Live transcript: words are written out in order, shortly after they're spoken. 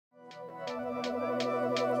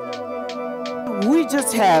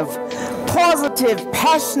just have positive,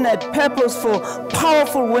 passionate, purposeful,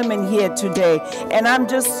 powerful women here today, and I'm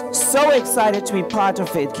just so excited to be part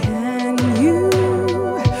of it. Can you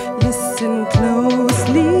listen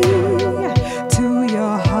closely to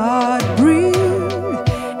your heart breathe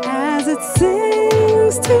as it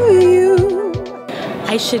sings to you?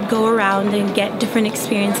 I should go around and get different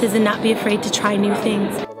experiences and not be afraid to try new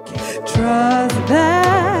things. Trust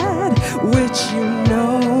that which you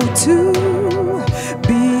know to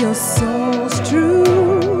be your soul's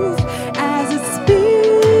truth as it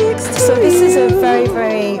speaks to So this is a you. very,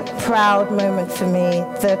 very proud moment for me.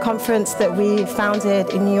 The conference that we founded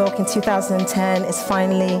in New York in 2010 is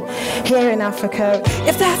finally here in Africa.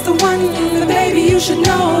 If that's the one, then baby you should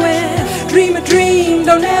know it. Dream a dream,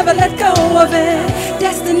 don't ever let go of it.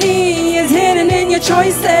 Destiny is hidden in your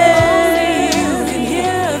choices. You can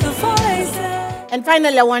hear the voices. And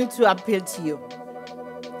finally, I want to appeal to you.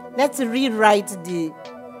 Let's rewrite the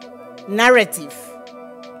narrative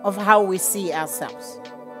of how we see ourselves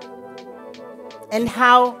and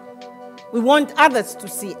how we want others to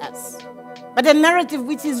see us. But a narrative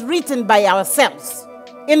which is written by ourselves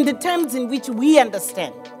in the terms in which we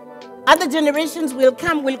understand. Other generations will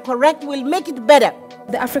come, will correct, will make it better.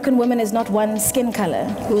 The African woman is not one skin color.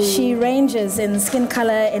 She ranges in skin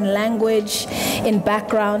color, in language, in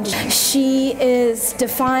background. She is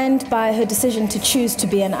defined by her decision to choose to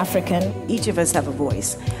be an African. Each of us have a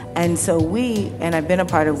voice. And so we, and I've been a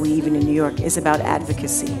part of WIE even in New York, is about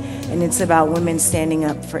advocacy. And it's about women standing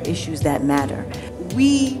up for issues that matter.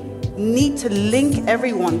 We need to link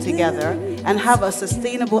everyone together and have a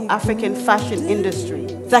sustainable African fashion industry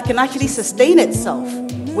that can actually sustain itself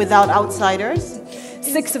without outsiders.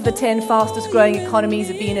 6 of the 10 fastest growing economies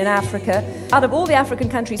have been in Africa. Out of all the African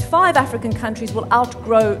countries, 5 African countries will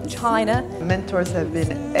outgrow China. Mentors have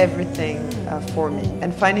been everything for me.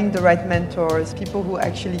 And finding the right mentors, people who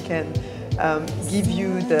actually can give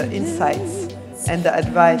you the insights and the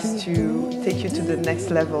advice to take you to the next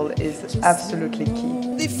level is absolutely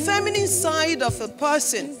key. The feminine side of a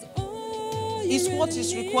person is what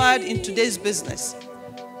is required in today's business.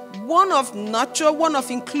 One of nurture, one of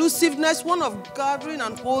inclusiveness, one of gathering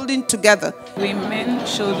and holding together. Women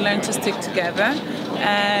should learn to stick together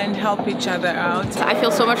and help each other out. I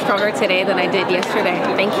feel so much stronger today than I did yesterday.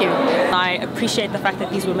 Thank you. I appreciate the fact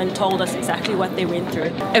that these women told us exactly what they went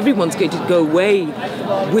through. Everyone's going to go away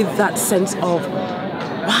with that sense of,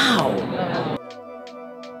 wow.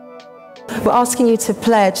 We're asking you to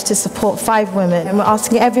pledge to support 5 women, and we're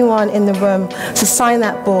asking everyone in the room to sign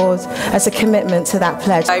that board as a commitment to that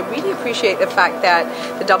pledge. I really appreciate the fact that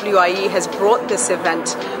the WIE has brought this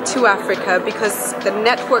event to Africa, because the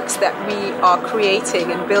networks that we are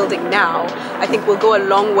creating and building now, I think will go a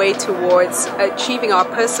long way towards achieving our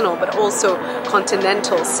personal but also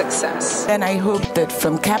continental success. And I hope that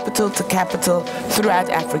from capital to capital throughout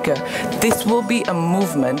Africa, this will be a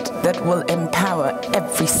movement that will empower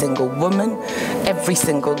every single woman, every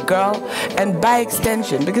single girl, and by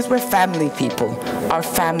extension, because we're family people, our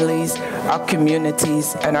families, our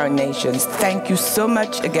communities, and our nations. Thank you so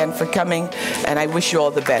much again for coming, and I wish you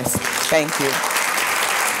all the best. Thank you.